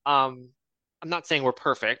done. I'm not saying we're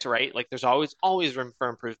perfect, right? Like there's always room for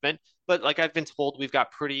improvement. But like I've been told, we've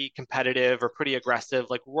got pretty competitive or pretty aggressive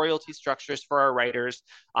like royalty structures for our writers.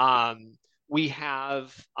 We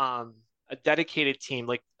have a dedicated team.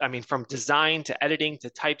 Like I mean, from design to editing to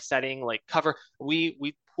typesetting, like cover.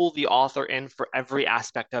 We pull the author in for every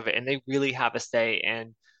aspect of it, and they really have a say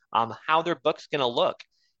in how their book's going to look.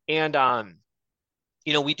 And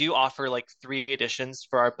we do offer like 3 editions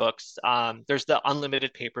for our books. There's the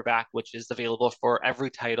unlimited paperback, which is available for every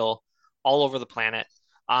title all over the planet.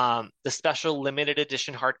 The special limited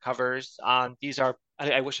edition hardcovers. These are,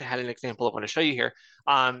 I wish I had an example of one to show you here.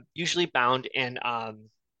 Usually bound in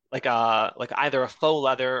like either a faux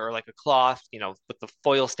leather or like a cloth, with the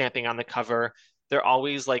foil stamping on the cover. They're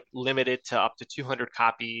always like limited to up to 200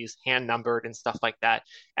 copies, hand numbered and stuff like that.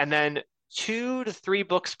 And then 2 to 3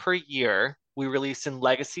 books per year we release in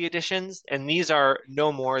legacy editions, and these are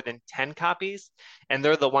no more than 10 copies, and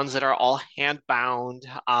they're the ones that are all hand bound.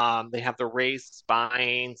 They have the raised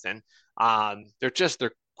spines, and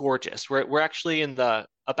they're gorgeous. We're actually in the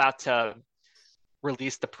about to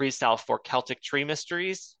release the pre-sale for Celtic Tree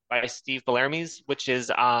Mysteries by Steve Bellarmy's, which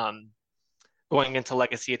is going into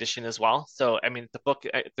legacy edition as well. So I mean, the book,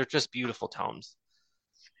 they're just beautiful tomes.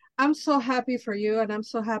 I'm so happy for you, and I'm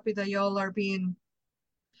so happy that y'all are being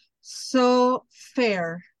so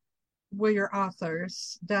fair with your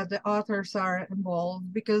authors, that the authors are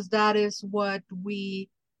involved, because that is what we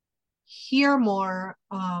hear more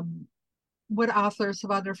with authors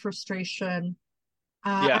about their frustration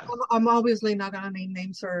Yeah. I'm obviously not gonna name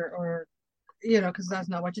names or because that's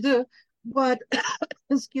not what you do. But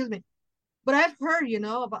excuse me. But I've heard,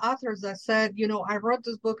 of authors that said, I wrote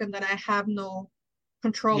this book and then I have no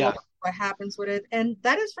control over Yeah. what happens with it. And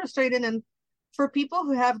that is frustrating. And for people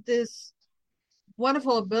who have this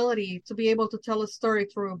wonderful ability to be able to tell a story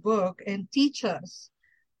through a book and teach us,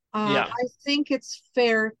 Yeah. I think it's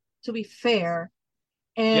fair to be fair.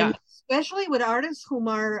 And Yeah. especially with artists whom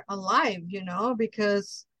are alive,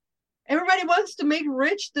 because everybody wants to make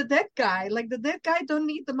rich the dead guy. Like the dead guy don't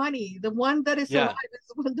need the money. The one that is alive Yeah. is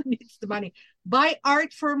the one that needs the money. Buy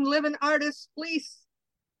art from living artists, please.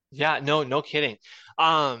 Yeah, no kidding.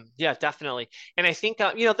 Yeah, definitely. And I think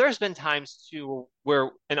there's been times too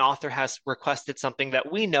where an author has requested something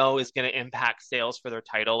that we know is going to impact sales for their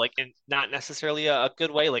title, like in not necessarily a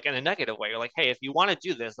good way, like in a negative way. Or like, hey, if you want to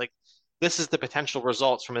do this, like this is the potential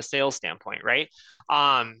results from a sales standpoint, right?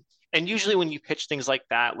 And usually when you pitch things like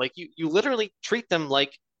that, like you literally treat them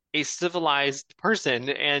like a civilized person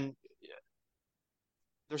and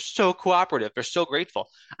they're so cooperative. They're so grateful.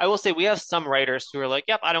 I will say we have some writers who are like,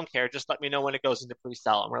 "Yep, I don't care. Just let me know when it goes into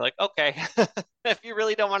pre-sale." And we're like, "Okay, if you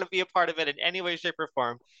really don't want to be a part of it in any way, shape, or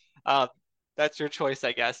form, uh, that's your choice,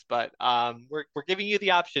 I guess. But we're giving you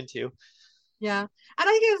the option to." Yeah. And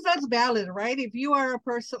I guess that's valid, right? If you are a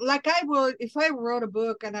person like I would, if I wrote a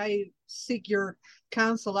book and I seek your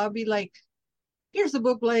counsel, I'll be like, here's the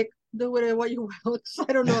book, like, do with it what you will. Because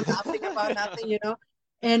I don't know nothing about nothing.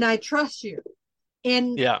 And I trust you.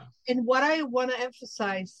 And Yeah. and what I want to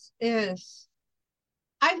emphasize is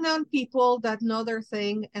I've known people that know their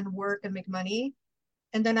thing and work and make money,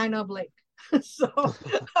 and then I know Blake. So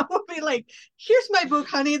I will be like, here's my book,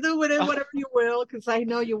 honey, do with it whatever you will, because I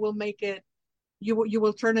know you will make it, you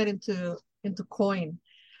will turn it into coin.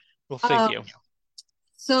 Well, thank Um, you.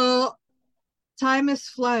 so time is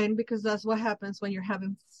flying because that's what happens when you're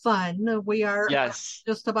having fun. We're Yes.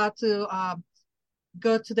 just about to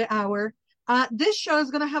go to the hour. This show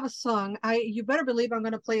is gonna have a song. You better believe I'm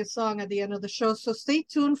gonna play a song at the end of the show. So stay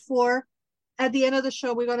tuned for at the end of the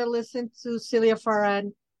show. We're gonna listen to Celia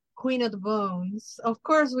Farran, Queen of the Bones. Of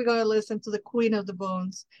course, we're gonna listen to the Queen of the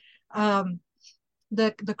Bones. Um,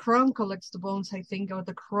 the Crown collects the bones, I think, or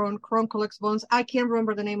the Crown collects bones. I can't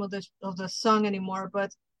remember the name of the song anymore,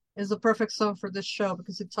 but it's the perfect song for this show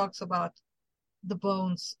because it talks about the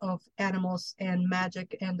bones of animals and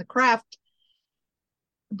magic and the craft.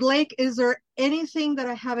 Blake, is there anything that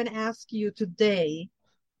I haven't asked you today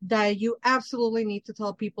that you absolutely need to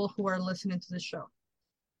tell people who are listening to the show?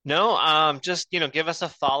 No, just give us a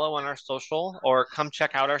follow on our social or come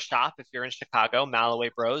check out our shop if you're in Chicago,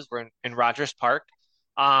 Malliway Bros. We're in Rogers Park.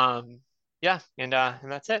 Um, yeah, and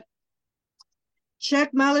that's it.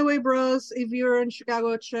 Check Malliway Bros. If you're in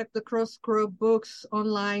Chicago, check the Crosscrow books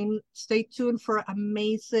online. Stay tuned for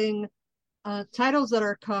amazing titles that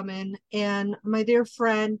are coming. And my dear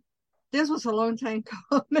friend, this was a long time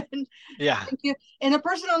coming. Yeah. Thank you. And a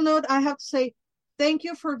personal note, I have to say thank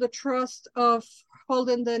you for the trust of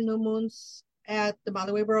holding the new moons at the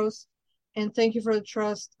Malliway Bros. And thank you for the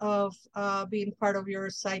trust of being part of your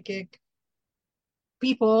psychic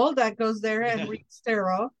people that goes there and reads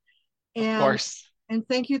tarot. Of And course. and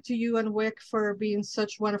thank you to you and Wick for being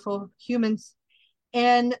such wonderful humans.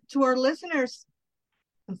 And to our listeners,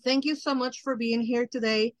 thank you so much for being here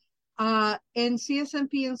today. In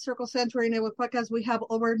CSMP and Circle Sanctuary Network podcast, we have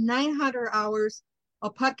over 900 hours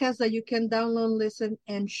of podcasts that you can download, listen,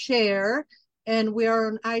 and share. And we are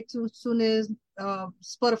on iTunes, TuneIn,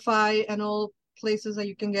 Spotify, and all places that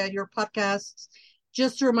you can get your podcasts.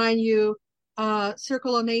 Just to remind you,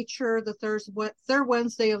 Circle of Nature, the third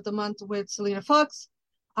Wednesday of the month with Selena Fox.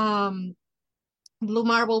 Um, Blue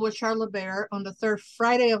Marble with Charlotte Bear on the third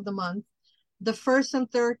Friday of the month. The first and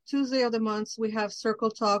third Tuesday of the months, we have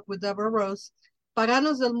Circle Talk with Deborah Rose.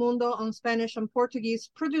 Paganos del Mundo on Spanish and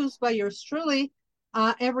Portuguese, produced by yours truly,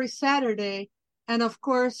 every Saturday. And of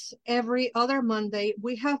course, every other Monday,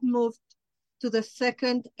 we have moved to the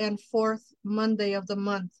second and fourth Monday of the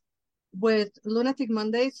month with Lunatic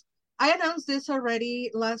Mondays. I announced this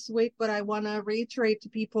already last week, but I want to reiterate to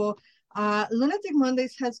people, Lunatic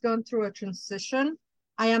Mondays has gone through a transition.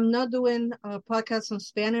 I am not doing podcasts in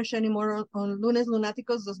Spanish anymore on Lunes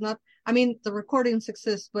Lunáticos. Does not, I mean, the recordings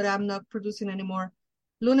exist, but I'm not producing anymore.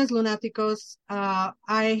 Lunes Lunáticos,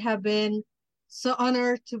 I have been so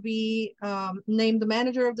honored to be named the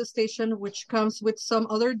manager of the station, which comes with some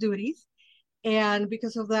other duties. And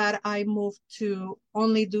because of that, I moved to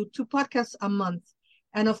only do 2 podcasts a month.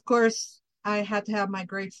 And of course, I had to have my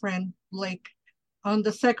great friend Blake on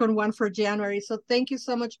the second one for January. So thank you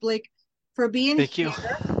so much, Blake, for being Thank you.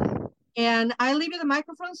 here. And I leave you the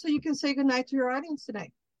microphone so you can say goodnight to your audience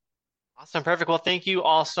tonight. Awesome. Perfect. Well, thank you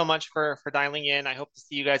all so much for dialing in. I hope to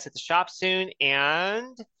see you guys at the shop soon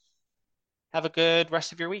and have a good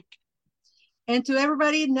rest of your week. And to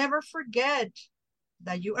everybody, never forget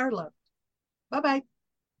that you are loved. Bye-bye.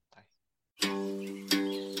 Bye.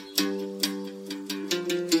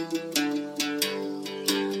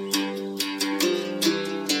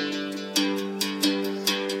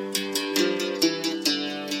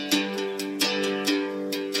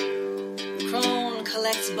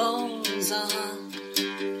 Bones,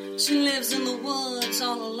 she lives in the woods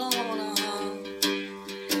all alone,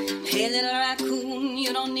 Hey little raccoon,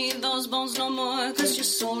 you don't need those bones no more, 'cause your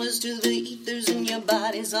soul is to the ethers and your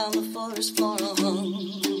body's on the forest floor,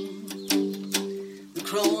 The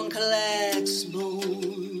crone collects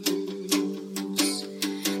bones.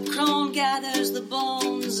 The crone gathers the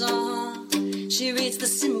bones, She reads the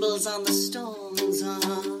symbols on the stones,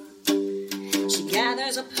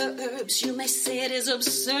 Gathers up her herbs, you may say it is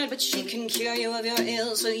absurd, but she can cure you of your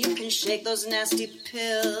ills, so you can shake those nasty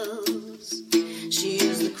pills. She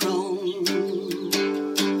is the crone,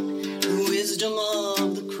 the wisdom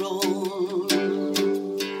of the crone.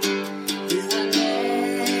 You are never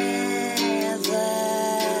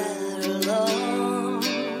alone.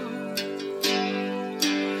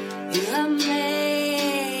 You are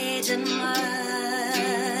made in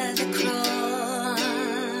the crone.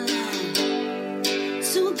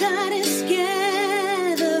 So God is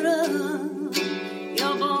gather up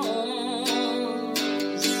your bones,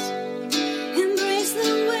 embrace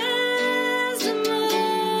the wisdom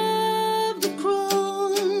of the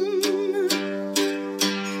crone.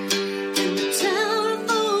 And the town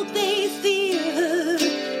folk, they fear her,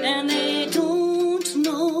 and they don't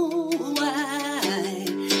know why.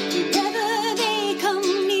 Whenever they come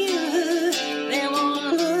near her, they won't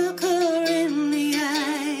look her in the eye.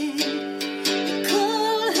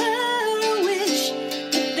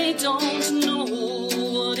 Don't know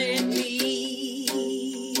what it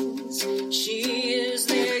means. She is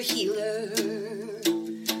their healer,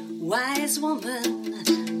 wise woman,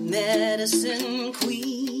 medicine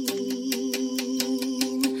queen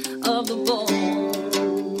of the bones.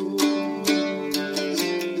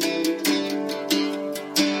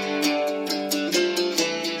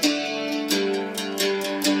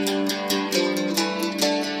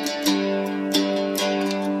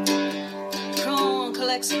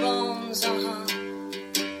 Bones,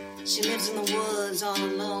 She lives in the woods all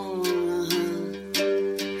alone,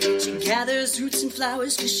 She gathers roots and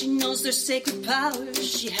flowers 'cause she knows their sacred powers.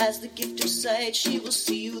 She has the gift of sight, she will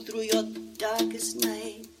see you through your darkest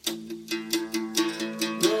night.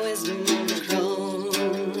 The wisdom of the crone.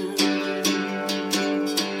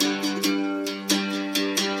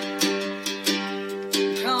 The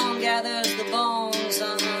crone gathers the bones,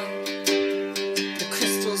 the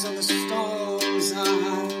crystals on the stones,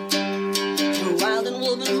 Her wild and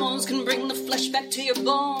woven horns can bring the flesh back to your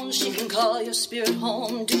bones. She can call your spirit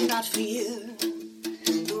home. Do not fear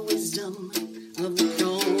the wisdom of the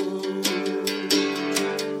crone.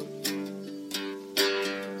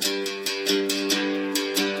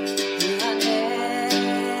 You are never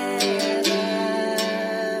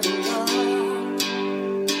alone.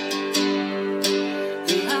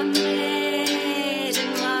 You are made in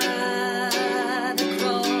the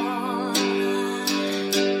crone.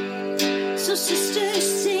 So sisters,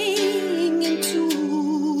 sing into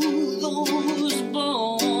those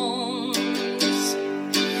bones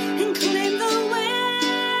and claim the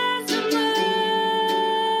wisdom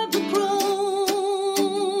of the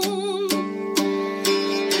crone.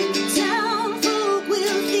 And the town folk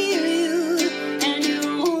will fear you, and you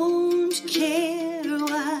won't care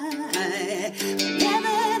why.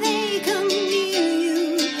 Whenever they come near you,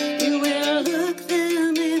 you will look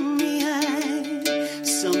them in the eye.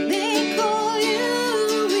 Some may call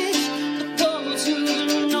you rich, but those who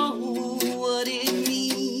know what it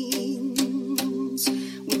means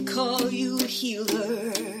will call you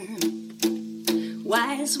healer,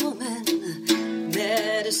 wise woman,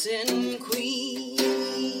 medicine queen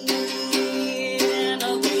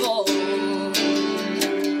of the bones.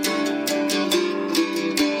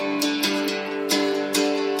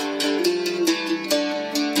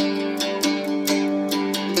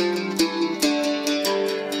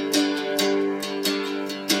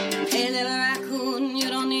 Hey little raccoon, you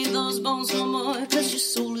don't need those bones no more, 'cause your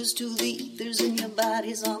soul is to the ethers and your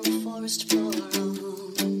body's on the forest floor.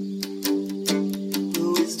 The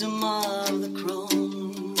wisdom of the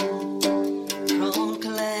crone. Crone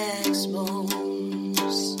collects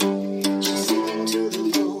bones. She's singing to the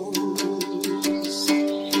bones.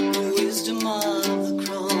 The wisdom of the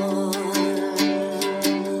crone.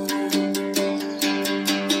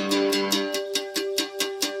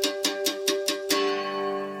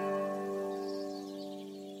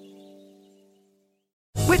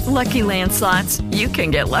 With Lucky Land Slots, you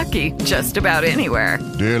can get lucky just about anywhere.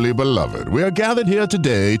 Dearly beloved, we are gathered here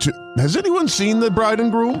today to... Has anyone seen the bride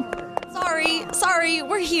and groom? Sorry,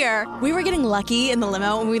 we're here. We were getting lucky in the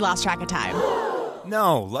limo and we lost track of time.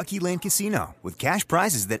 No, Lucky Land Casino, with cash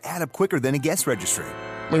prizes that add up quicker than a guest registry.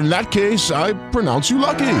 In that case, I pronounce you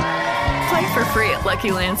lucky. Play for free at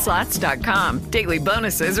LuckyLandSlots.com. Daily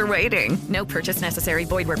bonuses are waiting. No purchase necessary.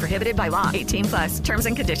 Void where prohibited by law. 18+. Terms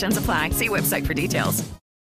and conditions apply. See website for details.